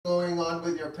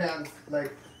around with your pants,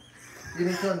 like, you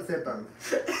need to unzip them.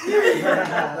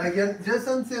 Like, just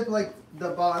unzip, like, the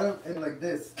bottom and like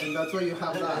this, and that's why you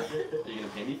have that. Are you gonna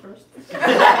pay me first?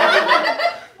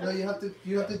 No, you have to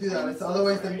do that. It's,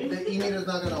 otherwise, the E-meter is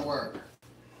not gonna work.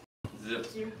 Zip.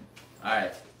 All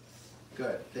right.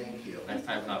 Good, thank you. Next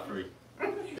time's not free.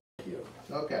 Thank you.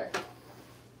 Okay.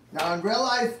 Now, and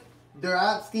realize they're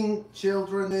asking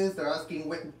children this. They're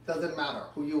asking. Doesn't matter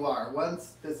who you are.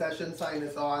 Once the session sign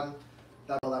is on,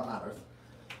 that's all that matters.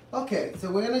 Okay, so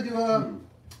we're gonna do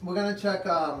we're gonna check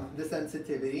the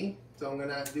sensitivity. So I'm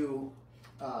gonna ask you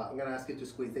to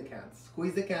squeeze the cans.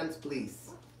 Squeeze the cans,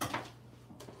 please.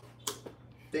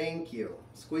 Thank you.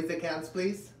 Squeeze the cans,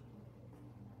 please.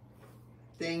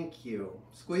 Thank you.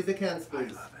 Squeeze the cans,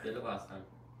 please. Did it last time.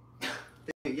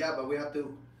 Yeah, but we have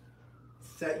to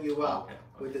set you up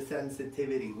with the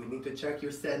sensitivity. We need to check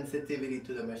your sensitivity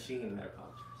to the machine. I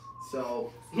apologize.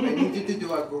 So I need you to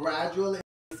do a gradual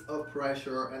increase of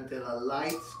pressure until a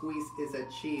light squeeze is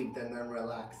achieved, and then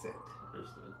relax it.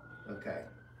 Understood. Okay.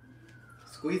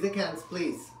 Squeeze the cans,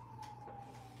 please.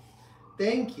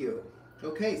 Thank you.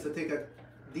 Okay, so take a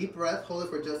deep breath, hold it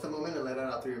for just a moment, and let it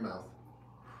out through your mouth.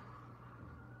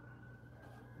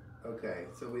 Okay,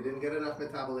 so we didn't get enough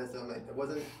metabolism. It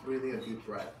wasn't really a deep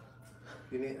breath.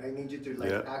 I need you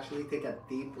to actually take a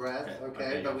deep breath,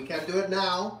 okay? But we can't do it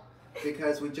now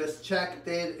because we just checked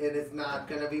it and it's not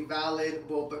gonna be valid.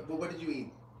 Well, but what did you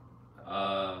eat?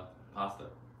 Pasta.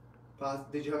 Pasta.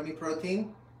 Did you have any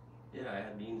protein? Yeah, I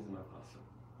had beans in my pasta.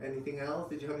 Anything else?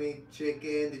 Did you have any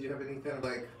chicken? Did you have any kind of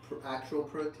like actual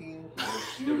protein?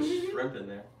 There was shrimp in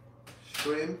there.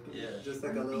 Shrimp? Yeah. Just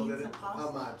like a little bit. How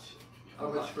much? How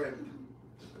much shrimp?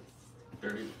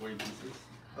 30 to 40 pieces.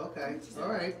 Okay,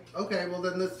 alright. Okay, well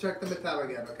then let's check the metab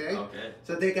again, okay? Okay.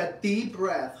 So take a deep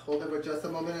breath, hold it for just a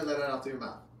moment and let it out through your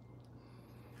mouth.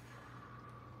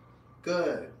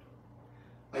 Good.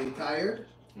 Are you tired?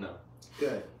 No.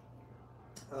 Good.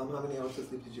 How many hours of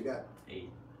sleep did you get? 8.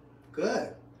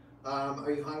 Good.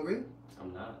 Are you hungry?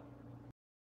 I'm not.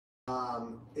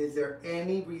 Is there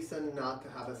any reason not to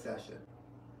have a session?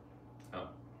 Oh.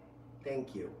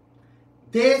 Thank you.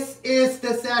 This is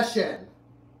the session.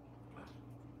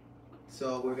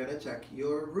 So we're gonna check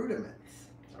your rudiments.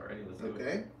 Alrighty, let's do it.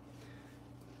 Okay.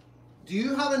 Do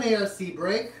you have an ARC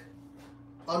break?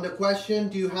 On the question,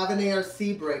 do you have an ARC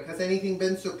break? Has anything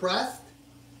been suppressed?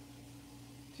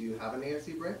 Do you have an ARC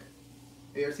break?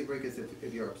 ARC break is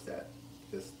if you're upset,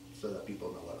 just so that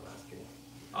people know what I'm asking.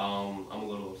 I'm a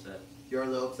little upset. You're a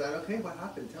little upset? Okay, what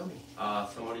happened? Tell me.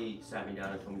 Somebody sat me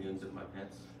down and told me to unzip my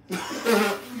pants.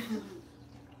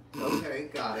 Okay,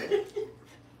 got it.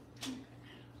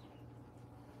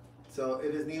 So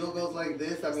if his needle goes like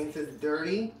this, that means it's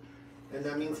dirty, and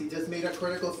that means he just made a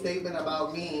critical statement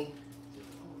about me.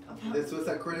 This was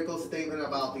a critical statement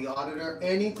about the auditor.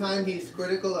 Anytime he's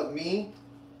critical of me,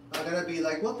 I'm gonna be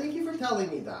like, well, thank you for telling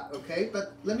me that, okay?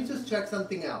 But let me just check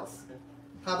something else.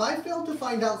 Have I failed to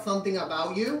find out something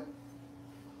about you?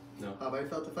 No. Have I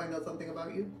failed to find out something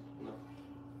about you? No.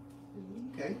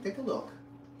 Okay, take a look.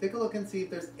 Take a look and see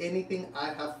if there's anything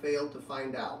I have failed to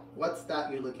find out. What's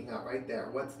that you're looking at right there?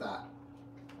 What's that?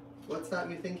 What's that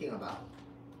you're thinking about?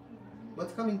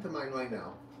 What's coming to mind right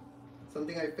now?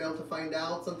 Something I failed to find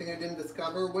out? Something I didn't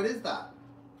discover? What is that?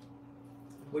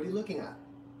 What are you looking at?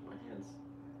 My hands.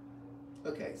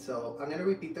 Okay, so I'm going to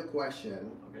repeat the question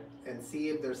and see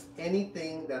if there's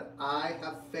anything that I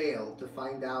have failed to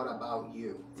find out about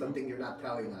you. Something you're not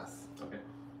telling us. Okay.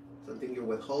 Something you're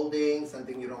withholding,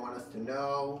 something you don't want us to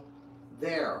know.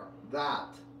 There,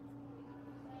 that.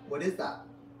 What is that?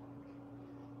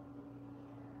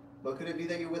 What could it be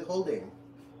that you're withholding?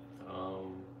 I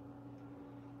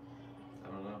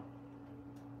don't know.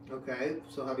 Okay,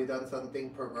 so have you done something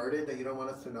perverted that you don't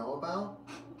want us to know about?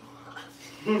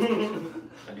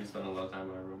 I do spend a lot of time in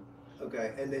my room.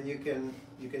 Okay, and then you can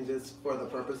just, for the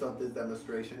purpose of this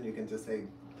demonstration, you can just say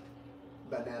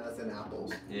bananas and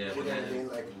apples. Yeah, you know what I mean?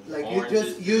 Like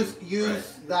oranges, you just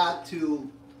use that to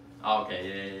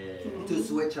yeah. to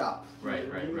switch up.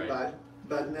 Right.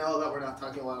 But know that we're not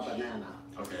talking about banana.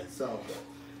 Okay. So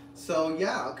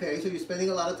yeah, okay. So you're spending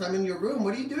a lot of time in your room.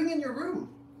 What are you doing in your room?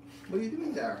 What are you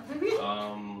doing there?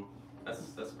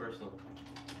 That's personal.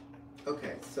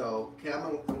 Okay, so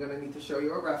Cam, I'm going to need to show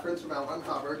you a reference from L.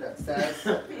 Hubbard that says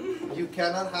you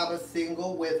cannot have a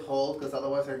single withhold because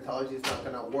otherwise Scientology is not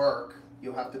going to work.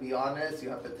 You have to be honest. You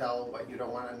have to tell what you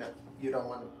don't want to know. You don't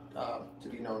want to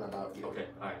be known about you. Okay,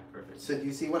 all right, perfect. So do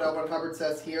you see what L. Hubbard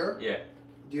says here? Yeah.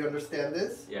 Do you understand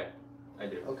this? Yeah, I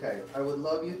do. Okay, I would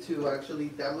love you to actually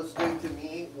demonstrate to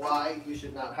me why you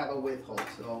should not have a withhold.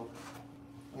 So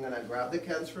I'm I'm gonna grab the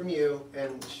cans from you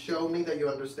and show me that you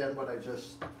understand what I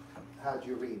just had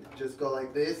you read. Just go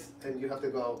like this, and you have to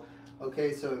go,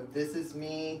 okay, so if this is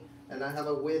me, and I have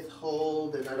a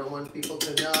withhold, and I don't want people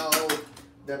to know,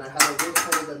 then I have a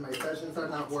withhold, and my sessions are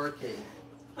not working.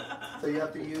 So you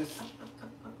have to use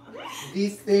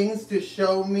these things to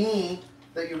show me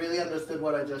that you really understood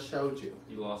what I just showed you.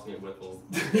 You lost me at withhold.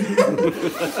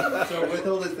 So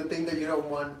withhold is the thing that you don't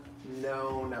want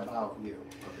known about you.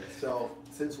 Okay. So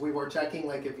since we were checking,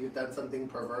 like if you've done something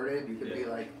perverted, you could be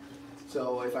like,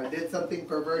 so if I did something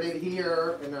perverted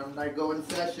here, and I go in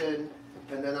session,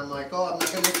 and then I'm like, oh, I'm not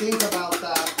going to think about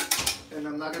that, and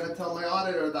I'm not going to tell my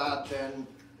auditor that,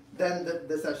 then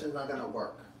the session's not going to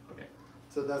work. Okay.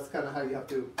 So that's kind of how you have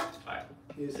to. Alright.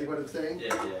 You see what I'm saying?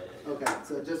 Yeah. Okay,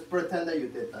 so just pretend that you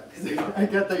did that. 'Cause I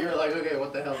get that you're like, okay,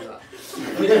 what the hell is that?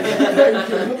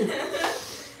 Thank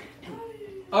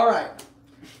you. All right.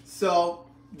 So,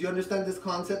 do you understand this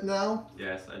concept now?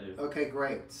 Yes, I do. Okay,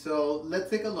 great. So let's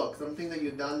take a look. Something that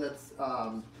you've done that's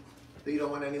that you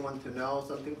don't want anyone to know.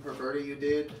 Something perverted you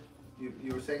did.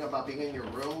 You were saying about being in your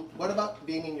room. What about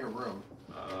being in your room?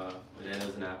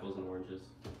 Bananas and apples and oranges.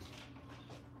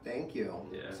 Thank you.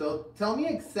 Yeah. So tell me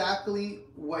exactly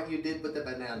what you did with the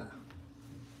banana.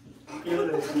 Peeled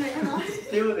it.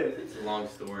 It's a long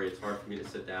story. It's hard for me to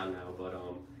sit down now, but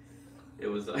it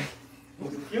was like. You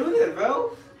peeled it,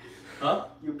 bro. Huh?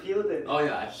 You peeled it. Oh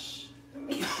yeah. Shh.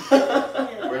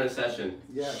 We're in a session.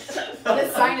 Yes.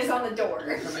 The sign is on the door.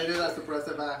 Committed a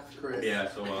suppressive act, Chris. Yeah.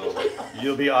 So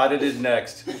You'll be audited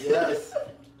next. Yes.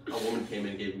 a woman came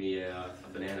in and gave me a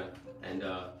banana, and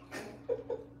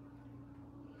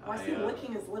Why is he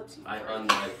licking his lips?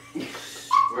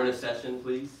 we're in a session,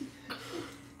 please.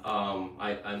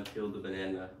 I unpeeled the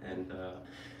banana, and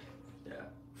yeah.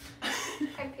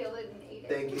 I peeled it and ate it.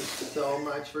 Thank you so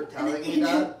much for telling me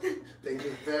that. Thank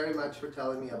you very much for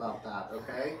telling me about that,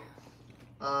 okay?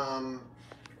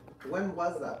 When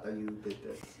was that you did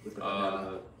this with the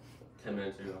banana? 10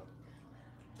 minutes ago.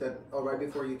 Right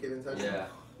before you came in session? Yeah.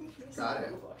 Got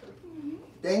it.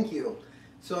 Thank you.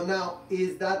 So now,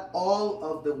 is that all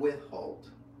of the withhold?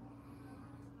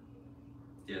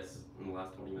 Yes. In the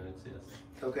last 20 minutes, yes.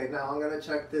 Okay, now I'm gonna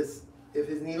check this. If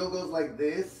his needle goes like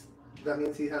this, that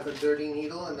means he has a dirty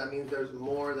needle, and that means there's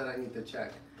more that I need to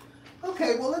check.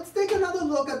 Okay, well, let's take another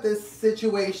look at this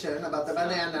situation about the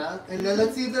banana, and then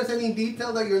let's see if there's any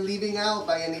detail that you're leaving out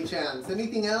by any chance.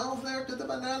 Anything else there to the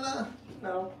banana?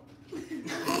 No.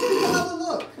 Take another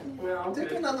look. No.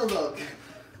 Take another look.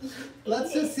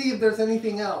 Let's just see if there's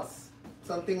anything else.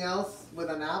 Something else with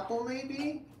an apple,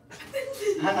 maybe?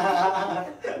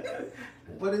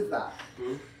 What is that?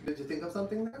 Hmm? Did you think of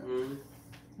something there? Hmm?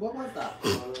 What was that?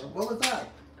 What was that?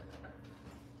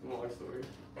 Long story.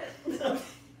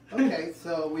 Okay,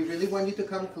 so we really want you to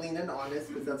come clean and honest,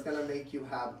 because that's going to make you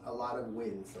have a lot of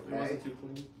wins, It okay? wasn't too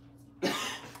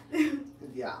clean.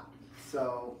 Yeah.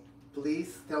 So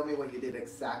please tell me what you did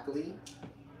exactly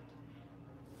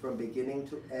from beginning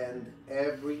to end,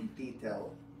 every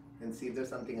detail, and see if there's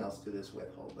something else to this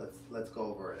withhold. Let's go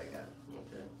over it again.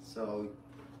 Okay. So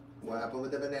what happened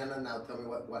with the banana? Now tell me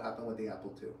what happened with the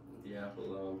apple too. The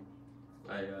apple,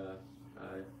 I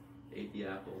ate the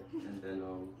apple, and then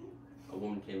a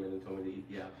woman came in and told me to eat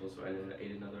the apple, so I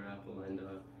ate another apple, and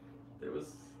there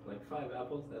was like 5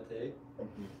 apples that day,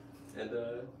 and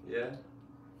yeah.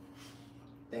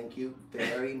 Thank you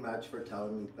very much for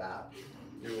telling me that.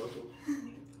 You're welcome.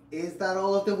 Is that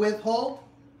all of the withhold?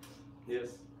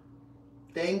 Yes.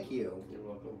 Thank you. You're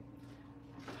welcome.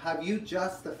 Have you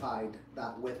justified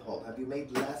that withhold? Have you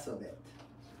made less of it?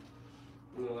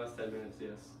 In the last 10 minutes,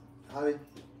 yes.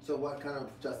 So what kind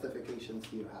of justifications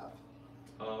do you have?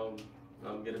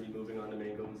 I'm gonna be moving on to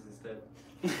mangoes instead.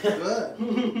 Good.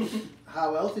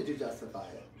 How else did you justify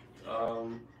it?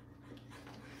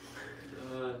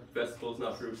 Vegetables,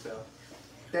 not fruits now.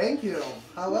 Thank you.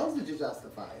 How else did you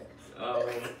justify it?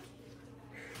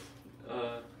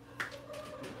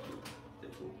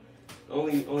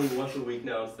 Only once a week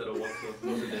now instead of once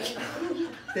a day.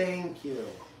 Thank you.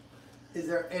 Is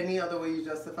there any other way you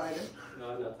justified it?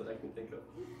 Not that I can think of.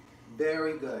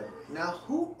 Very good. Now,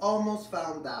 who almost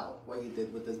found out what you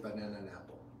did with this banana and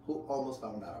apple? Who almost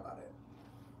found out about it?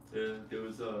 There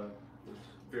was a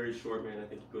very short man, I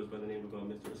think he goes by the name of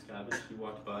Mr. Miscavige. He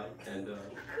walked by and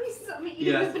He saw me he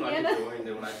eating asked the if I banana. could join,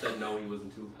 and when I said no, he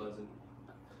wasn't too pleasant.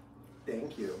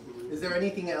 Thank you. Is there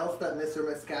anything else that Mr.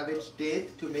 Miscavige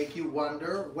did to make you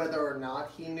wonder whether or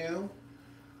not he knew?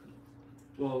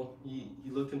 Well, he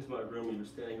looked into my room. He was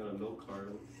standing on a milk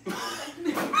carton.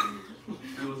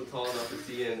 He wasn't tall enough to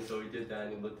see in, so he did that,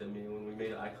 and he looked at me. And when we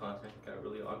made eye contact, it got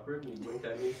really awkward, and he winked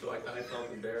at me, so I kind of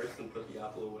felt embarrassed and put the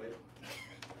apple away.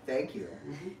 Thank you.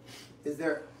 Is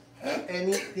there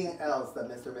anything else that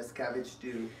Mr. Miscavige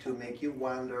do to make you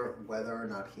wonder whether or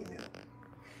not he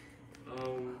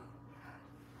knew?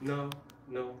 No.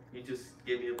 He just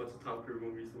gave me a bunch of Tom Cruise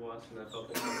movies to watch, and I felt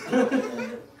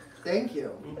like Thank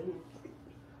you.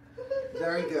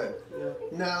 Very good. Yeah.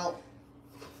 Now,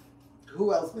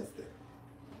 who else missed it?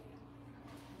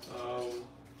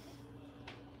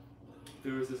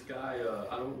 There was this guy,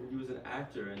 he was an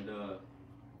actor, and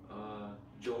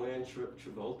Joanne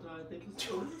Travolta, I think his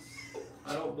name is.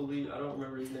 I don't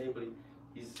remember his name, but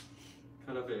he's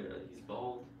kind of he's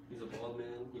bald. He's a bald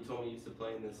man. He told me he used to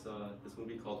play in this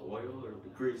movie called Oil, or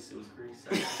Grease. It was Grease.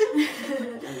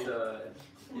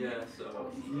 And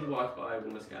so he walked by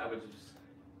when Miscavige was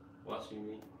watching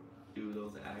me do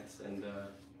those acts, and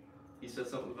he said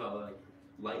something about like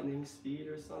lightning speed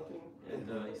or something, and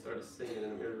he started singing,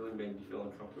 and it really made me feel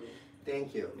uncomfortable.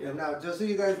 Thank you. Yeah. And now, just so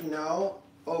you guys know,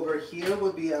 over here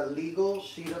would be a legal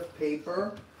sheet of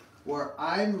paper where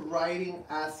I'm writing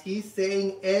as he's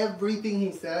saying everything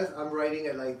he says. I'm writing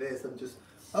it like this. I'm just,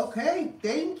 okay,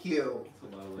 thank you.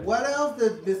 What else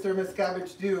did Mr.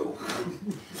 Miscavige do?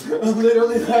 I'm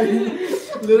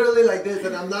literally like this,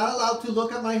 and I'm not allowed to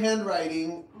look at my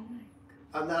handwriting.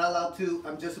 I'm not allowed to,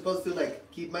 I'm just supposed to like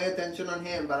keep my attention on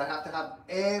him, but I have to have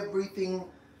everything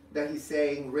that he's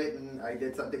saying written. I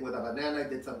did something with a banana, I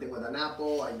did something with an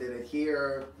apple, I did it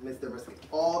here, Mr. Miscavige.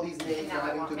 All these names are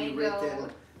having to be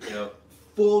written. Yep.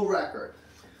 Full record.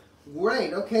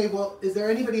 Great, okay, well, is there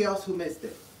anybody else who missed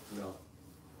it? No.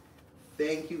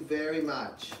 Thank you very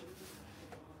much.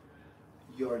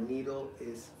 Your needle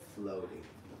is floating.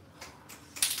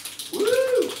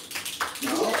 Woo!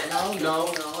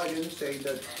 No, I didn't say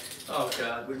that. Oh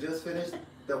God. We just finished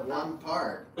the one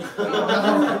part.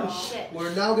 Oh, shit.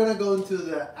 We're now gonna go into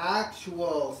the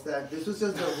actual set. This was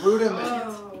just the rudiment.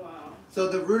 Oh, wow. So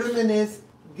the rudiment is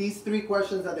these 3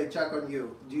 questions that they check on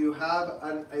you. Do you have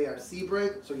an ARC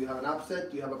break? So you have an upset,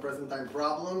 do you have a present time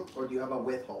problem, or do you have a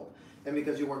withhold? And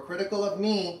because you were critical of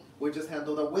me, we just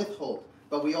handled a withhold.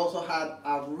 But we also had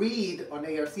a read on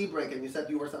ARC break, and you said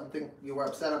you were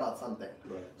upset about something.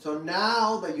 Right. So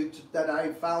now that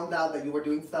I found out that you were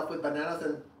doing stuff with bananas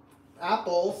and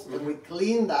apples, and we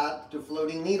cleaned that to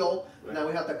floating needle, Right. Now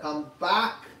we have to come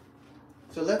back.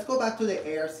 So let's go back to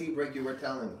the ARC break you were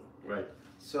telling me. Right.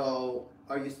 So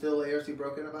are you still ARC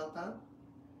broken about that?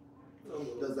 No.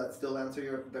 Does that still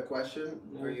answer the question?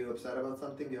 No. Are you upset about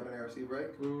something? Do you have an ARC break?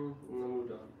 I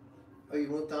moved on. Oh, you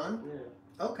moved on?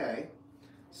 Yeah. Okay.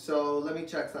 So let me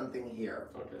check something here.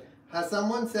 Okay. Has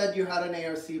someone said you had an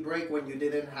ARC break when you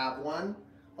didn't have one?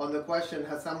 On the question,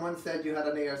 has someone said you had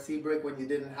an ARC break when you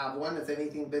didn't have one? Has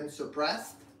anything been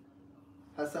suppressed?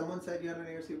 Has someone said you had an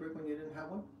ARC break when you didn't have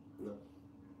one? No.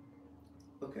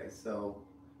 Okay, so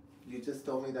you just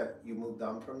told me that you moved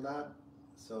on from that.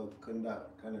 So couldn't that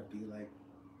kind of be like,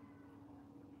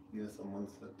 someone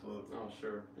said told? Oh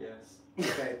sure. Yes.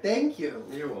 Okay, thank you.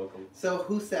 You're welcome. So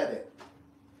who said it?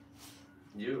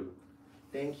 You.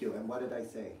 Thank you. And what did I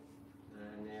say?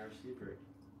 An ARC break.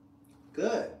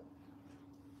 Good.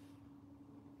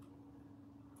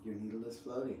 Your needle is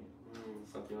floating.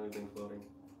 Something only been floating.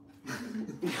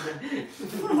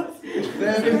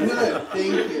 Very good.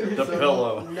 Thank you. The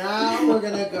pillow. Now we're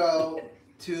gonna go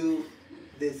to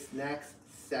this next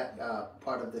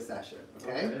part of the session.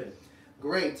 Okay?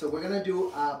 Great. So we're gonna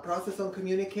do a process on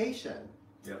communication.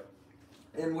 Yep.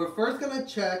 And we're first gonna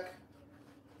check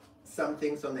some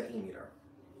things on the E-METER.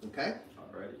 Okay?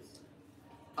 Alrighty.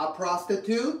 A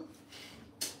prostitute,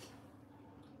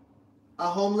 a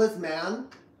homeless man,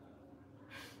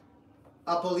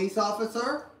 a police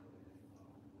officer,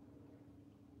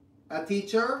 a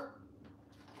teacher.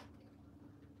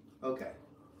 Okay.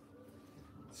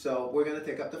 So we're going to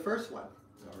take up the first one.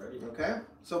 Alrighty. Okay?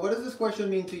 So what does this question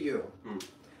mean to you?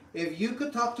 If you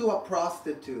could talk to a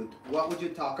prostitute, what would you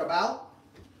talk about?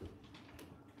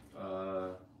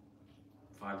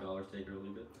 $5, take it or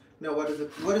leave it. No, what is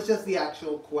it? What is just the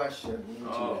actual question mean to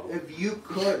Oh. you? If you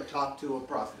could talk to a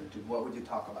prostitute, what would you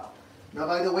talk about? Now,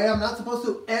 by the way, I'm not supposed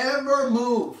to ever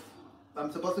move.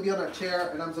 I'm supposed to be on a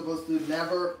chair, and I'm supposed to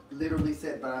never literally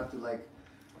sit, but I have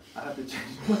to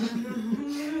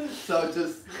change. So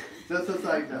just a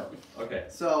side note. Okay.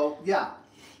 So yeah,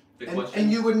 The question.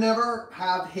 and you would never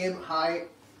have him high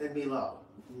and me low.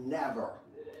 Never.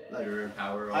 Like, You're in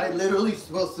power. I over- literally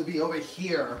supposed to be over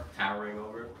here, towering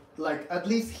over. like at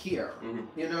least here. Mhm.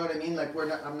 You know what I mean? Like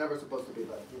I'm never supposed to be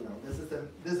like,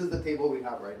 this is the table we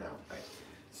have right now. Right.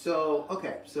 So,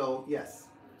 okay, so yes.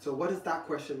 So what does that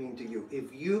question mean to you?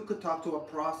 If you could talk to a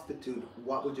prostitute,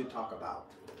 what would you talk about?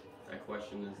 That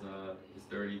question is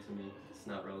dirty to me. It's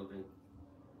not relevant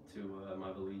to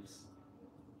my beliefs.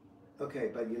 Okay,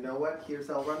 but you know what? Here's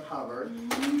L. Ron Hubbard.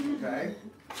 Okay?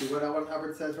 See what L. Ron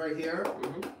Hubbard says right here?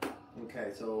 Mm-hmm.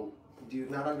 Okay, so do you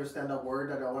not understand a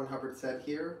word that L. Ron Hubbard said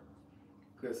here?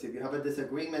 Because if you have a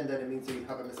disagreement, then it means that you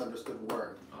have a misunderstood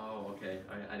word. Oh, okay.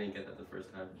 I didn't get that the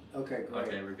first time. Okay, great.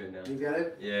 Okay, we're good now. You get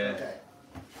it? Yeah. Okay.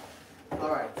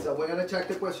 Alright, so we're going to check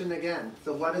the question again.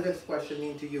 So what does this question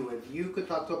mean to you? If you could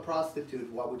talk to a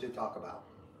prostitute, what would you talk about?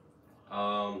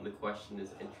 The question is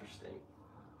interesting.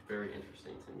 Very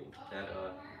interesting to me. That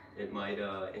it might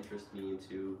interest me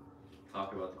to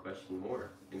talk about the question more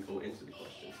and go into the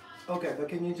question. Okay, but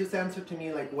can you just answer to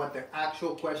me like what the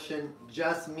actual question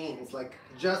just means, like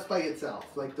just by itself?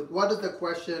 Like what is the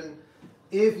question,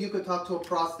 if you could talk to a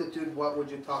prostitute, what would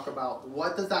you talk about?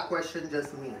 What does that question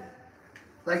just mean?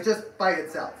 Like just by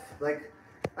itself. Like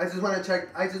I just want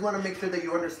to make sure that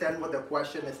you understand what the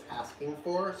question is asking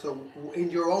for. So in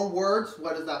your own words,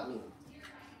 what does that mean?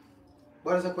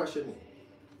 What does the question mean?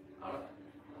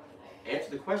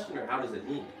 Answer the question, or how does it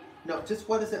mean? No, just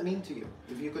what does it mean to you?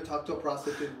 If you could talk to a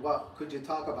prostitute, what could you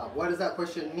talk about? What does that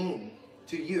question mean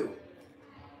to you?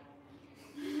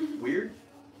 Weird?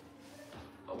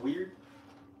 Weird?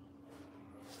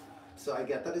 So I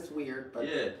get that it's weird, but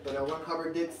Yeah. but L. Ron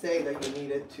Hubbard did say that you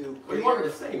needed to What do you want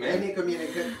me to say, man? any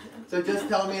communicate. So just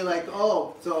tell me like,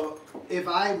 oh, so if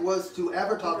I was to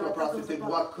ever talk to a prostitute,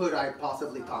 what could I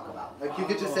possibly talk about? Like you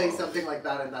could just say something like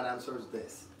that, and that answers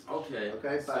this. Okay.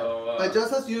 Okay, but So, but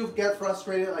just as you get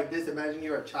frustrated like this, imagine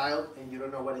you're a child and you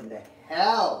don't know what in the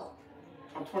hell.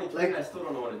 I'm 23 like- and I still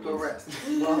don't know what it means. Correct.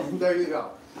 Well, there you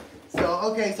go. So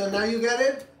okay, so now you get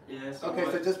it. Yeah, so Okay,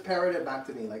 what? so just parrot it back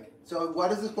to me. Like, so what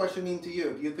does this question mean to you?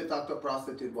 If you could talk to a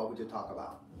prostitute, what would you talk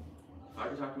about? If I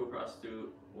could talk to a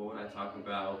prostitute, what would I talk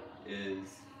about is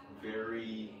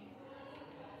very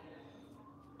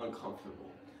uncomfortable.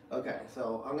 Okay,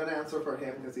 so I'm gonna answer for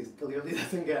him because he clearly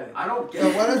doesn't get it. I don't get So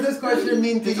it. what does this question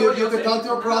mean to It's you? what If you you're could talk to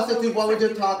a saying. prostitute, what would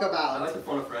you talk I about? like to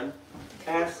phone a friend.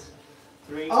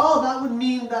 S3. Oh, that would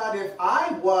mean that if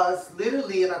I was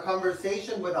literally in a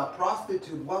conversation with a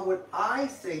prostitute, what would I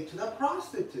say to the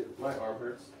prostitute? My arm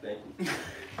hurts. Thank you.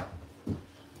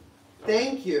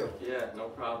 Thank you. Yeah, no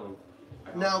problem.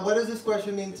 Now, what does this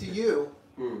question mean to you?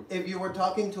 Hmm. If you were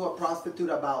talking to a prostitute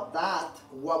about that,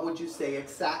 what would you say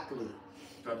exactly?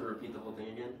 Do I have to repeat the whole thing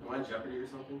again? Am I in Jeopardy or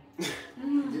something?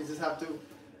 You just have to.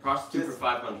 Prostitute Just- for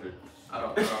 500. I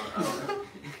don't know.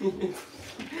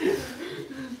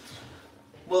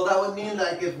 Well, that would mean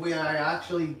like if I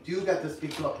actually do get to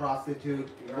speak to a prostitute,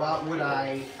 what would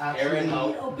I actually Aaron,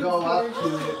 help. go up to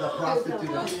the prostitute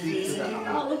and speak to them Oh,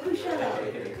 about? look who shut up.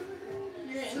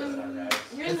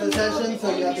 It's a session,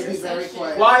 so you have to be very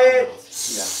quiet. Quiet!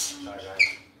 Yeah.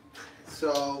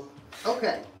 So,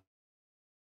 okay.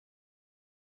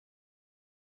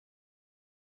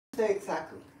 Say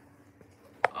exactly.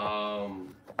 Do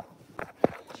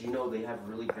you know they have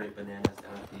really great bananas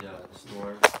down at the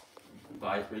store?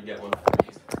 Buy 3 get 1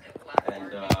 free,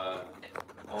 and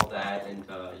all that, and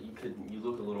you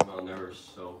look a little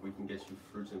malnourished, so if we can get you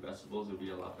fruits and vegetables, it would be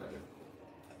a lot better.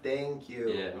 Thank you.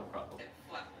 Yeah, no problem.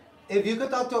 If you could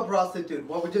talk to a prostitute,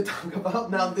 what would you talk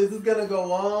about? Now this is gonna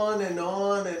go on and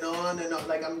on and on and on.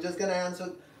 Like I'm just gonna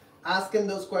ask him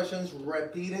those questions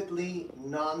repeatedly,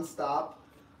 non-stop,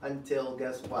 until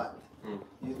guess what?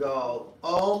 You go,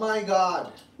 oh my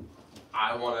God.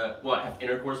 I want to, have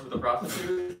intercourse with a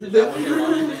prostitute? Is that what they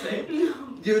want you to say? You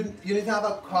need to have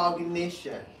a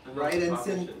cognition, right? And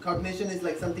Cognition. cognition is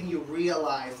like something you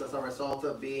realize as a result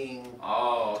of being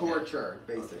Oh, okay. tortured,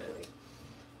 basically. Okay.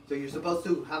 So you're supposed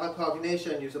to have a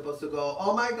cognition. You're supposed to go,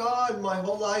 oh my God, my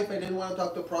whole life I didn't want to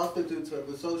talk to prostitutes. I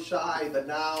was so shy, but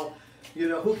now,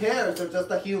 who cares? They're just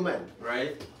a human.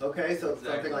 Right? Okay, so something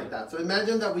Exactly. like that. So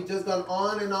imagine that we just gone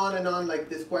on and on and on, like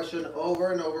this question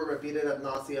over and over, repeated ad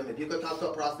nauseum. If you could talk to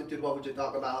a prostitute, what would you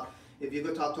talk about? If you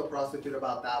could talk to a prostitute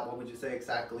about that, what would you say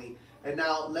exactly? And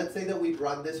now, let's say that we've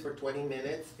run this for 20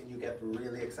 minutes and you get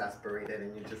really exasperated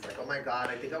and you're just like, oh my God,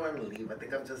 I think I want to leave. I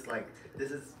think I'm just like,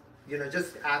 this is,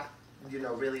 just act,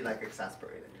 really like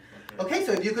exasperated. Okay,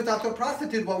 so if you could talk to a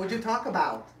prostitute, what would you talk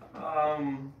about? I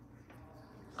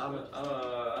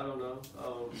don't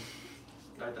know.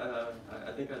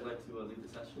 I think I'd like to leave the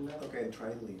session now. Okay, try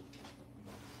and leave.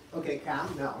 Okay, Cam,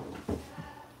 no.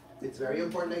 It's very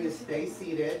important that you stay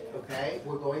seated, okay?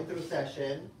 We're going through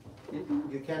session.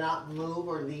 You cannot move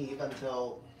or leave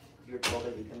until you're told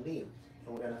that you can leave.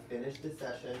 and we're gonna finish this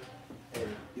session, and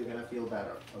you're gonna feel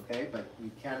better, okay? But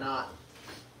you cannot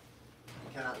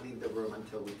leave the room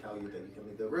until we tell you that you can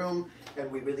leave the room, and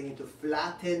we really need to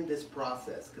flatten this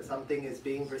process, because something is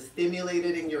being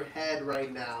stimulated in your head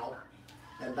right now,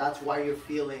 and that's why you're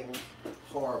feeling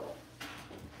horrible,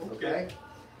 okay?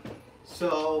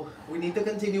 So we need to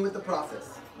continue with the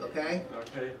process, okay?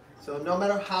 Okay. So no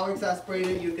matter how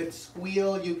exasperated, you can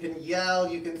squeal, you can yell,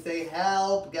 you can say,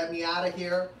 help, get me out of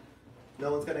here.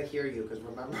 No one's gonna hear you, because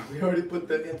remember, we already put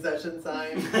the in-session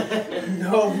sign.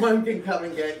 No one can come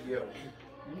and get you.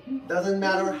 Doesn't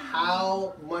matter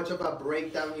how much of a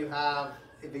breakdown you have,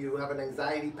 if you have an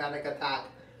anxiety panic attack,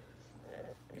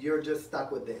 you're just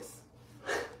stuck with this,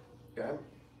 okay?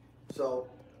 So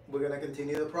we're gonna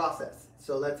continue the process.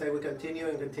 So let's say we continue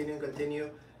and continue and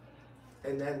continue,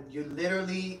 and then you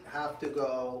literally have to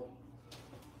go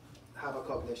have a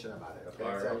cognition about it,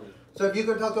 okay? So if you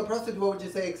could talk to a prostitute, what would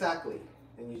you say exactly?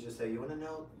 And you just say, you wanna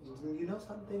know, you know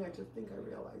something? I just think I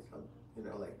realized something, you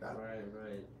know, like that.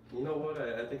 Right. You know what?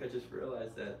 I think I just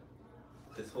realized that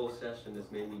this whole session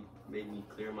has made me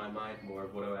clear my mind more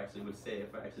of what I actually would say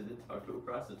if I actually did talk to a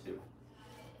prostitute.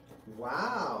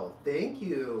 Wow, thank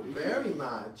you very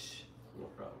much. No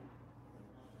problem.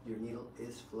 Your needle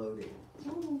is floating.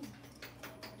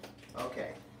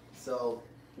 Okay, so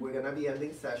we're gonna be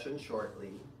ending session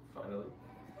shortly. Finally.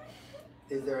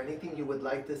 Is there anything you would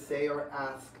like to say or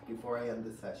ask before I end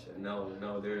the session?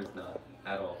 No, there is not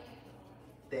at all.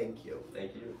 Thank you.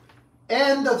 Thank you.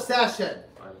 End of session.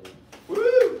 Finally.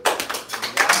 Woo!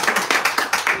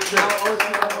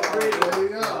 There you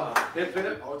go. Hip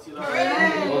it. OT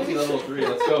OT level 3.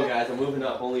 Let's go, guys. I'm moving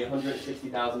up. Only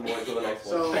 160,000 more to the next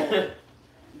one. So,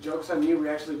 joke's on you, we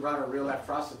actually brought a real life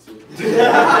prostitute.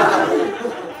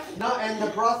 No, and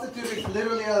the prostitute is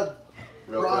literally a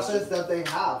Real process that they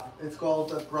have. It's called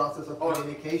the process of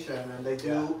communication, and they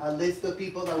do a list of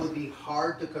people that would be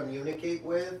hard to communicate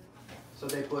with. So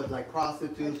they put like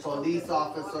prostitute, police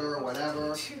officer, or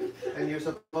whatever, and you're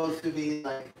supposed to be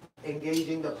like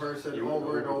engaging the person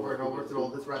over and over and over through all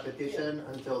this repetition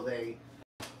until they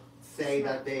say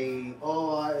that they,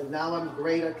 now I'm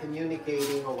great at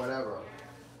communicating or whatever.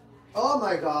 Oh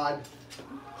my God.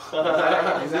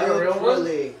 Is that a real one?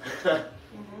 Literally.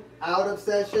 Out of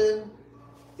session,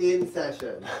 in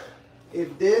session.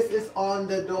 If this is on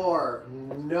the door,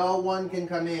 no one can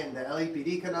come in. The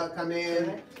LAPD cannot come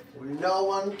in. No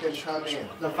one can come in.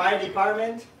 The fire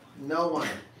department? No one.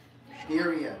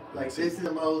 Period. Like, this is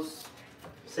the most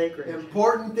Sacred.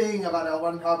 important thing about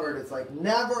L1 Hubbard. It's like,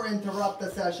 never interrupt the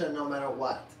session no matter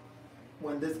what.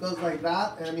 When this goes like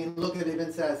that, and I mean, look, it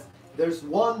even says, there's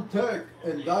one tech,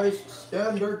 and that is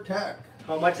standard tech.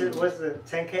 How much was the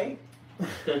 10K?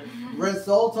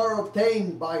 Results are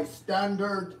obtained by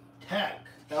standard tech,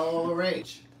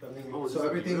 LORH. I mean, so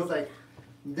everything's like,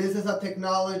 this is a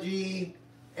technology,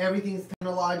 everything's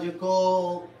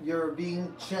technological, you're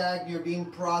being checked, you're being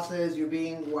processed, you're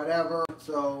being whatever,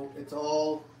 so it's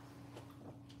all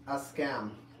a scam.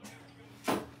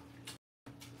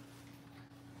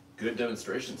 Good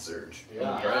demonstration, Serge.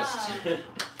 Yeah. I'm impressed.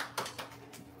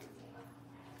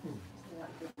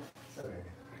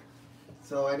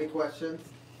 So any questions?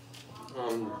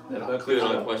 That clears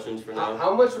all the questions for now.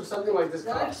 How much would something like this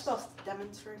What are you cost? supposed to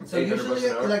demonstrate? So 800 bucks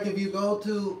usually, an hour? like if you go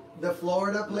to the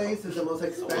Florida place, is the most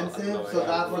expensive. So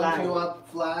that runs you up.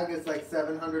 Flag is like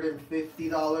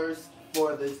 $750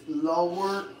 for this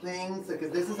lower things,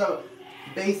 because this is a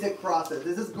basic process.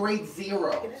 This is grade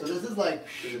 0. So this is like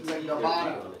the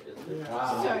bottom.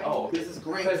 Wow. Oh, This is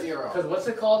grade 0. Because what's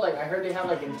it called? Like I heard they have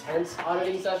like intense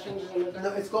auditing sessions. No,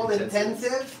 it's called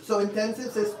intensive. So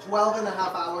intensive is 12 and a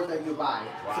half hours that you buy.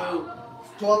 So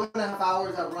 12 and a half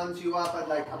hours that runs you up at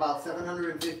like about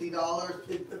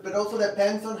 $750. But also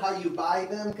depends on how you buy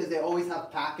them, because they always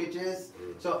have packages.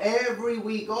 So every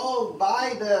week,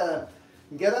 buy the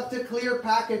get up to clear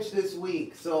package this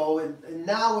week. So and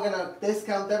now we're gonna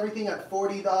discount everything at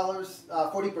 $40,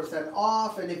 40%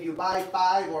 off. And if you buy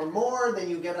 5 or more, then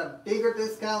you get a bigger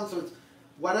discount. So it's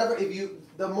whatever.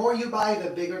 The more you buy, the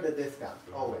bigger the discount.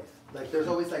 Always. Like there's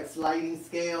always like sliding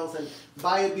scales, and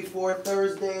buy it before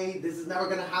Thursday. This is never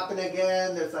gonna happen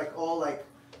again. There's like all like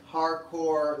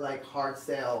hardcore like hard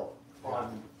sale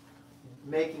on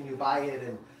making you buy it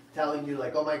and telling you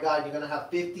like, oh my God, you're gonna have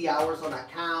 50 hours on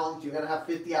account. You're gonna have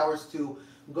 50 hours to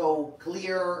go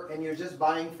clear, and you're just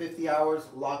buying 50 hours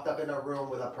locked up in a room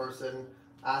with a person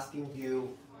asking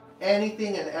you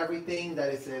anything and everything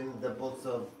that is in the books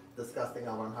of Disgusting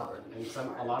L1 Hubbard. And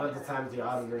a lot of the times the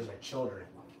auditors are children.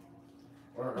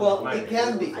 Well, it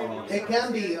can be. It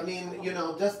can be. I mean, you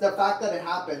know, just the fact that it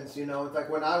happens, you know, it's like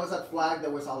when I was at Flag,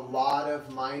 there was a lot of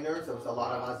minors. There was a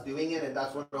lot of us doing it, and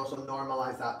that's when it also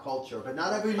normalized that culture. But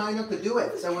not every minor could do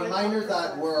it. There were minors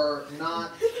that were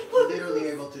not literally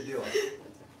able to do it.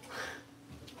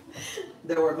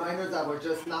 There were minors that were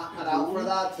just not cut out for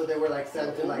that, so they were like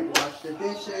sent to like wash the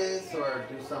dishes or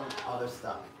do some other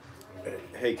stuff.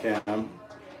 Hey Cam,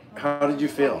 how did you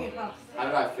feel? How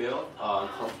did I feel?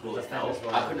 Uncomfortable as hell.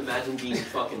 I couldn't imagine being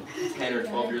fucking 10 or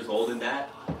 12 years old in that.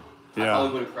 I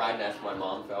probably would have cried and asked my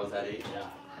mom if I was that age. Yeah.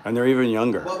 And they're even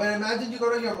younger. Well, but imagine you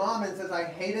go to your mom and says, I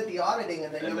hated the auditing,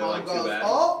 and then your mom like, goes,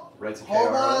 oh,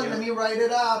 hold on, let me write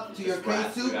it up to your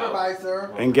case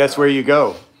supervisor. And guess where you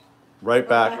go? Right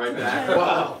back. Right back.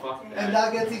 Wow. And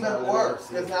that gets even worse,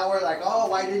 because now we're like, oh,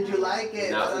 why didn't you like it?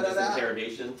 Now it's just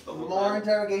interrogation. More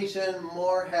interrogation,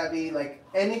 more heavy. Like,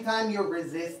 anytime you're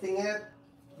resisting it,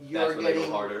 you're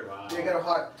getting harder. You're getting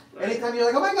hard. Anytime you're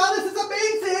like, oh my God, this is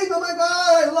amazing. Oh my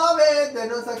God, I love it. Then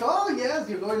it's like, oh yes,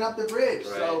 you're going up the bridge.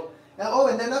 Right. So,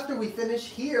 and then after we finish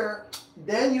here,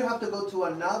 then you have to go to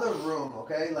another room,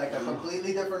 okay? Like a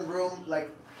completely different room.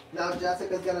 Like, now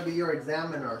Jessica's gonna be your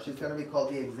examiner. She's gonna be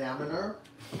called the examiner.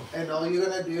 And all you're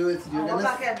gonna do is you're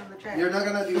not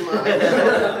gonna do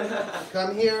mine.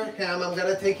 Come here, Cam. I'm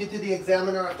gonna take you to the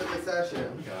examiner after the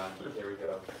session. God, here we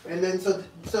go. And then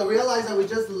so realize that we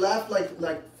just left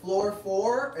like floor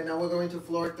 4, and now we're going to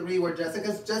floor 3, where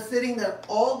Jessica's just sitting there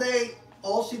all day.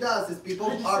 All she does is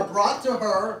people are brought to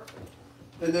her,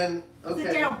 and then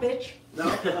Sit down, bitch. No.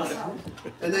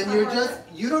 And then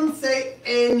you don't say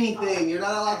anything. You're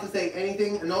not allowed to say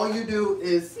anything, and all you do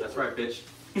is. That's right, bitch.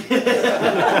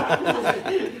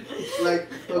 Like,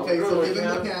 okay, so give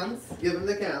him the cans. Give him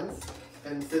the cans,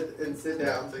 and sit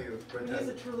down. So you. Is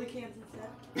it truly cans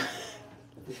and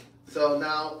So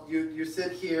now you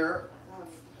sit here,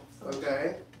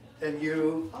 okay, and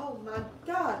you. Oh my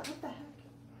God! What the heck?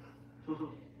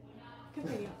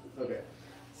 Continue. Okay,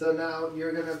 so now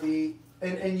you're gonna be.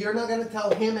 And you're not going to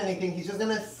tell him anything. He's just going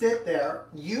to sit there.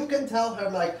 You can tell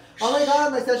him like, oh my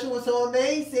God, my session was so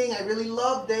amazing. I really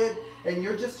loved it. And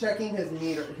you're just checking his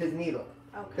needle.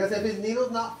 Because if his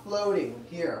needle's not floating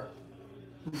here,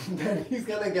 then he's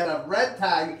going to get a red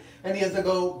tag and he has to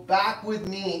go back with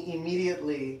me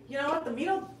immediately. You know what? The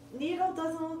needle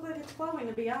doesn't look like it's flowing,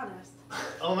 to be honest.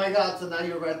 Oh my God, so now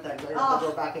you're red tag. I have to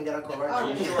go back and get a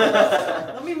correction.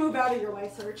 Let me move out of your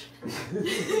way, Serge.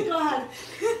 Go ahead.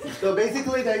 So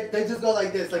basically, they just go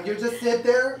like this. Like, you just sit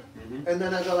there, and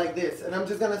then I go like this. And I'm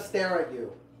just going to stare at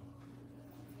you.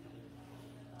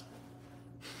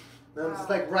 And I'm just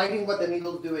like writing what the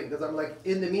needle's doing. Because I'm like,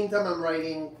 in the meantime, I'm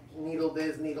writing needle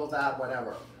this, needle that,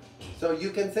 whatever. So you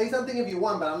can say something if you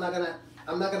want, but I'm not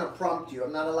gonna prompt you.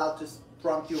 I'm not allowed to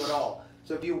prompt you at all.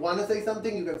 So if you want to say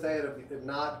something, you can say it. If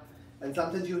not, and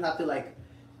sometimes you have to like,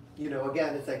 you know,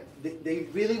 again, it's like they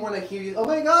really want to hear you. Oh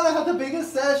my God, I had the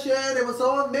biggest session. It was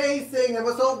so amazing. It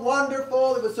was so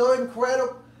wonderful. It was so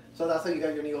incredible. So that's how you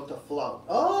get your needle to float.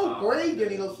 Oh, great, your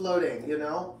needle's floating. You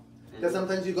know, because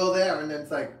sometimes you go there and then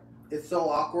it's like it's so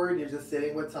awkward. You're just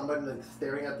sitting with somebody like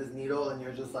staring at this needle, and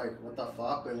you're just like, what the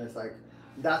fuck? And it's like.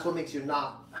 That's what makes you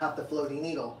not have the floating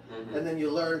needle. And then you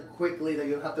learn quickly that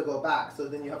you have to go back. So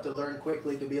then you have to learn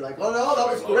quickly to be like, oh no, that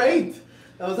was great.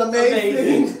 That was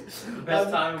amazing.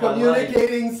 Best time of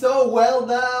communicating my life. so well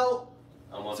now.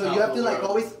 So you have to like world.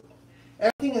 always,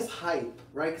 everything is hype,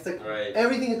 right? It's like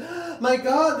everything is, oh my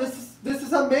God, this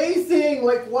is amazing.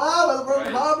 Like, wow, Elbert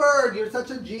Hubbard, you're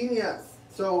such a genius.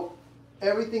 So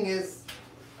everything is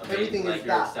Everything like is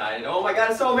you're excited. Oh my God,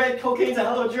 it's so amazing. Cocaine's a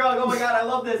hell of a drug. Oh my God, I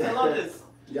love this. I love this.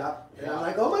 Yeah. And I'm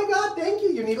like, oh my God, thank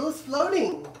you. Your needle is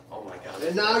floating. Oh my God.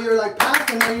 And now you're like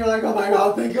passing, and you're like, oh my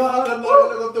God, thank God, I'm not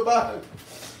gonna go to bed.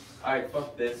 Alright,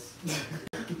 fuck this.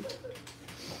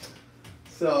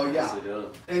 So yeah.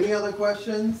 Any other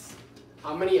questions?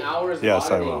 How many hours of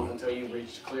auditing until you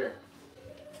reached clear?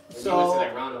 So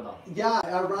like roundabout. Yeah,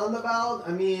 a roundabout.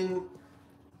 I mean,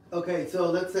 okay, so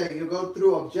let's say you go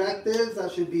through objectives.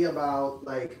 That should be about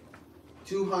like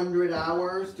 200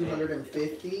 hours,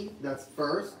 250. That's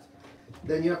first.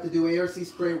 Then you have to do ARC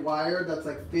straight wire. That's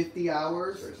like 50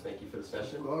 hours. Sure, thank you for the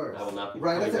session. Of course. I will not be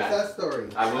Write coming a success back. story.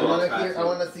 I will not. I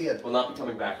want to see it. Will not be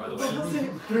coming back, by the way.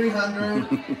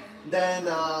 300. Then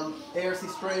ARC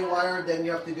straight wire. Then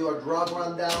you have to do a drug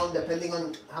rundown. Depending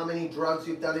on how many drugs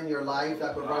you've done in your life,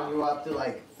 that could run you up to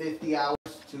like 50 hours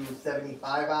to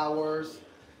 75 hours.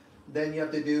 Then you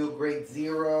have to do grade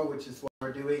 0, which is what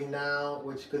we're doing now,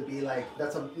 which could be like,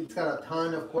 it's got a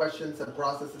ton of questions and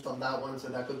processes on that one, so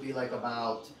that could be like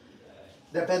about,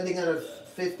 depending on if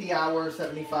 50 hours,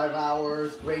 75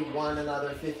 hours. Grade 1,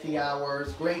 another 50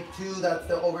 hours. Grade 2, that's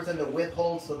the overs and the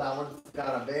withholds. So that one's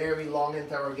got a very long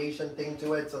interrogation thing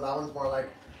to it. So that one's more like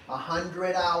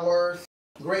 100 hours.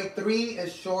 Grade 3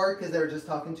 is short because they're just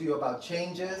talking to you about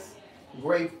changes.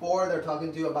 Grade 4, they're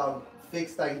talking to you about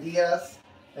fixed ideas.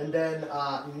 And then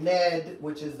NED,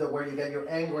 which is where you get your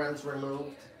engrams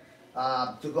removed,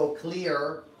 to go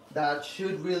clear. That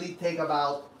should really take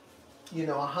about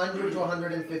 100 to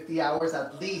 150 hours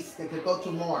at least. It could go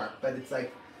to more, but it's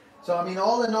like, so I mean,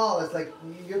 all in all, it's like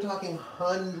you're talking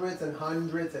hundreds and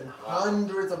hundreds and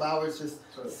hundreds of hours just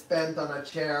spent on a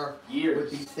chair with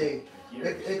these things.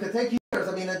 It could take years.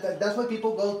 I mean, that's why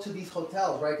people go to these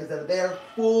hotels, right? Because they're there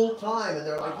full time and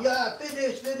they're like, yeah,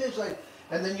 finish, like,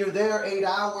 and then you're there 8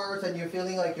 hours and you're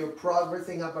feeling like you're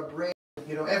progressing up a brain.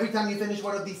 Every time you finish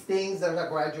one of these things, there's a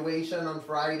graduation on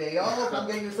Friday. Oh, come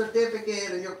get your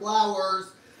certificate and your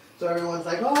flowers. So everyone's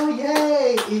like, oh,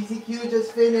 yay, ECQ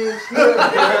just finished.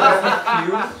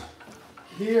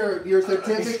 Here, your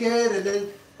certificate. And then,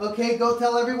 okay, go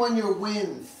tell everyone your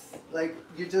wins. Like,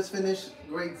 you just finished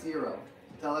grade 0.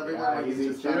 Tell everyone what you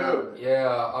just got out of it.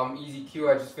 Yeah, easy Q.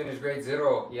 I just finished grade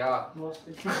 0. Yeah. What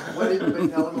did you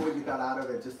tell them what you got out of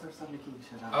it? Just start making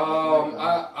shit out.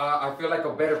 I feel like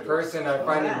a better person. I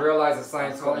finally realized that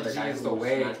Scientology is the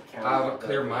way. I have a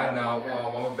clear mind now.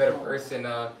 I'm a better person.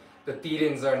 The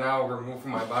thetans are now removed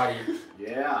from my body.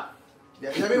 Yeah.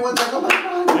 Yeah, everyone's like, oh my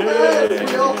God, yeah,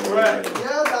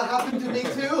 that happened to me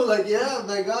too. Like, yeah,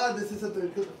 my God, this is a.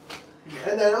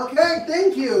 And then, okay,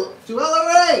 thank you to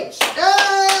LRH.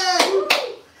 Yay!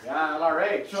 Yeah,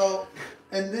 LRH. So,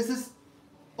 and this is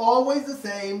always the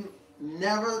same,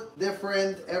 never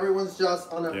different. Everyone's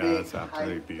just on a big, it's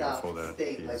absolutely beautiful that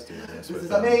state. Like, he's doing this this with is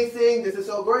them. amazing. This is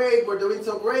so great. We're doing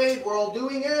so great. We're all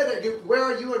doing it. Where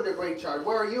are you in the grade chart?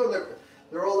 Where are you in the?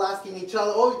 They're all asking each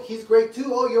other. Oh, he's grade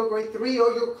 2. Oh, you're grade 3.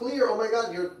 Oh, you're clear. Oh my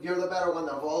God, you're the better one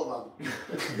of all of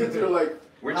them. You're like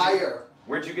higher.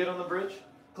 Where'd you get on the bridge?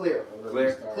 Clear.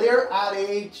 Clear At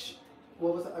age,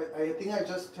 what was it? I think I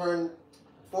just turned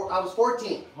 4. I was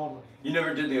 14. You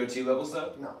never did the OT levels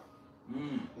though? No.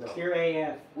 No. Clear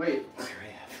AF. Wait.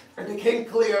 It became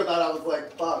clear that I was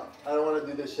like, fuck, I don't want to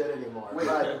do this shit anymore. Wait,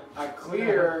 But at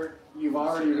clear, you've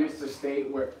already reached a state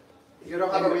where you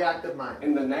don't have a reactive mind.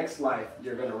 in the next life,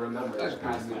 you're going to remember this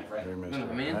past life, right? Very much No,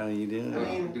 so. man. How you doing? I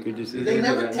mean, Good to see you. They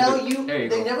never tell you, There you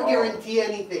they go. never guarantee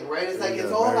anything, right? It's like, There you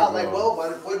it's go, all very about like, well.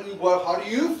 well, how do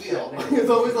you feel?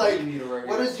 It's always like,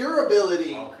 what is your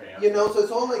ability? So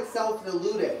it's all like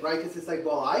self-deluded, right? Because it's like,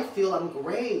 well, I feel I'm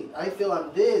great. I feel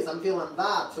I'm this, I'm feeling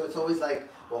that. So it's always like,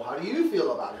 well, how do you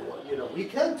feel about it? Well, we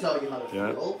can't tell you how to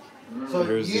feel. So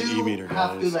Here's the you E-METER,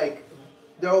 have to guys. like,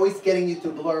 they're always getting you to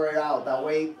blur it out. That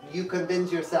way you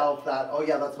convince yourself that, oh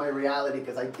yeah, that's my reality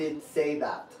because I did say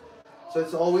that. So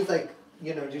it's always like,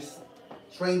 just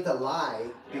trained to lie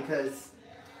because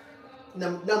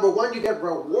number one, you get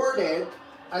rewarded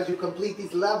as you complete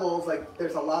these levels. Like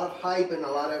there's a lot of hype and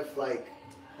a lot of like,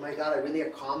 my God, I really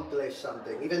accomplished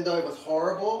something. Even though it was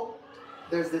horrible,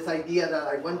 there's this idea that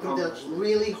I went through this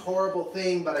really horrible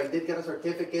thing, but I did get a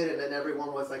certificate, and then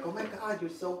everyone was like, oh my God,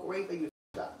 you're so great that you did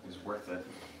that. It was worth it.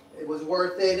 It was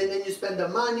worth it, and then you spend the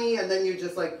money, and then you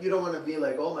just like, you don't want to be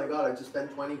like, oh my God, I just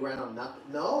spent 20 grand on nothing.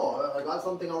 No, I got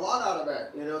something a lot out of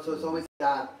it, so it's always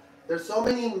that. There's so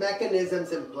many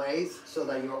mechanisms in place so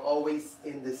that you're always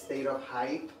in this state of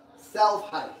hype,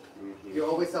 self-hype. You're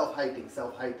always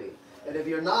self-hyping. And if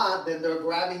you're not, then they're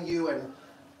grabbing you and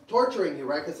torturing you,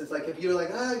 right? Because it's like, if you're like,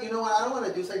 you know what, I don't want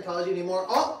to do Scientology anymore.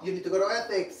 Oh, you need to go to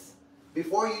ethics.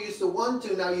 Before you used to want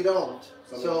to, now you don't.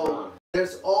 So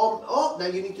there's now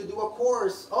you need to do a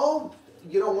course. Oh,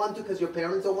 you don't want to because your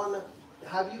parents don't want to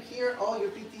have you here. Oh,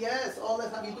 your PTS. Oh,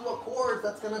 let's have you do a course.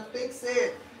 That's going to fix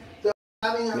it. So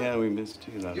Yeah, we missed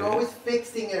you. You're always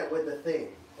fixing it with the thing.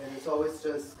 And it's always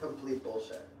just complete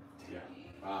bullshit. Yeah.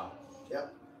 Wow.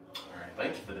 Yep. All right,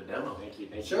 thank you for the demo. Thank you.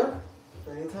 Sure.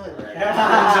 Anytime.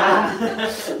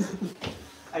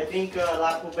 I think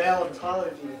La Poubelle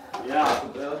Ontology. Yeah.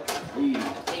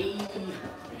 Hey.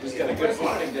 Just got a good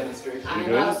bonding demonstration. I You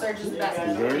know good? Serge is the best.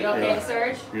 You good? You okay, Yeah.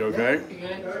 Serge? You okay? You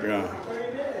good? Yeah.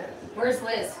 Where's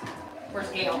Liz? Where's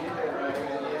Gail?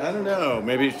 I don't know.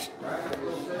 Maybe. Just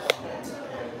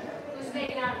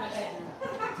make it out of my bed.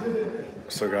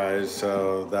 So guys,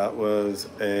 that was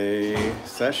a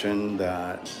session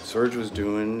that Serge was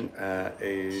doing at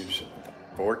age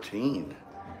 14.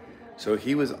 So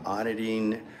he was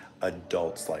auditing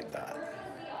adults like that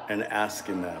and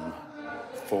asking them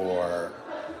for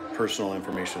personal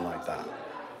information like that.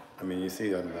 I mean, you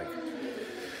see, I'm like,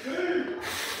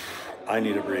 I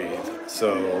need to breathe.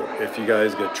 So if you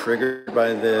guys get triggered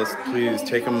by this, please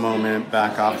take a moment,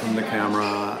 back off from the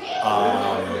camera,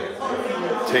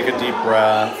 take a deep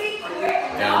breath,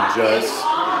 and just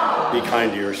be kind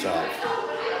to yourself.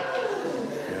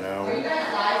 You know?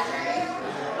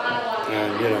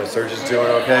 And, you know, Serge is doing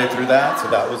okay through that, so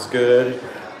that was good.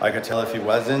 I could tell if he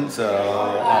wasn't, so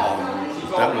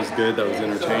that was good. That was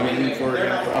entertaining for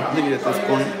him probably at this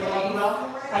point.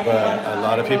 But a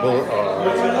lot of people are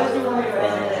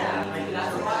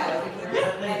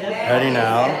heading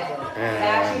out,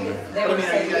 and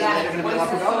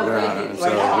so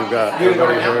we've got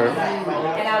everybody here.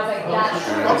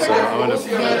 And so I'm gonna.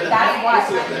 That's why.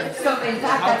 So in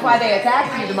fact, that's why they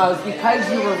attacked you the most, because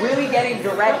you were really getting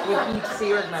direct with each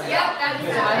Sears member. So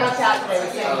I looked out, they were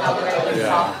saying how great they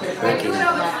talked. Thank you.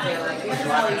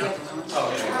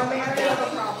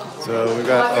 So we've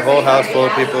got a whole house full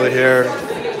of people here.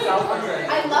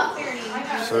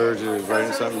 Serge is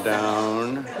writing something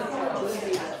down.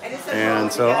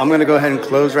 And so I'm going to go ahead and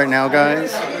close right now,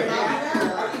 guys.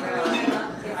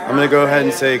 I'm going to go ahead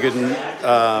and say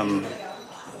I'm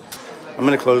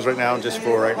going to close right now, just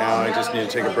for right now. I just need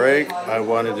to take a break. I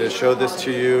wanted to show this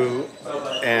to you,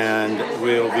 and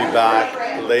we'll be back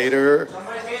later,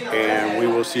 and we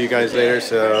will see you guys later.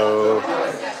 So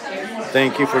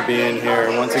thank you for being here.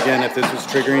 And once again, if this was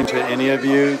triggering to any of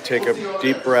you, take a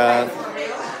deep breath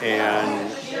and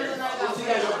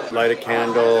light a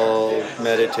candle,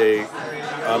 meditate.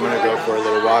 I'm going to go for a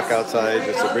little walk outside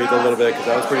just to breathe a little bit, because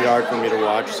that was pretty hard for me to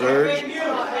watch Serge.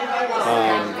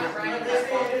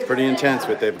 It's pretty intense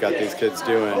what they've got these kids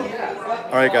doing.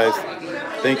 All right, guys.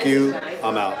 Thank you.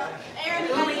 I'm out.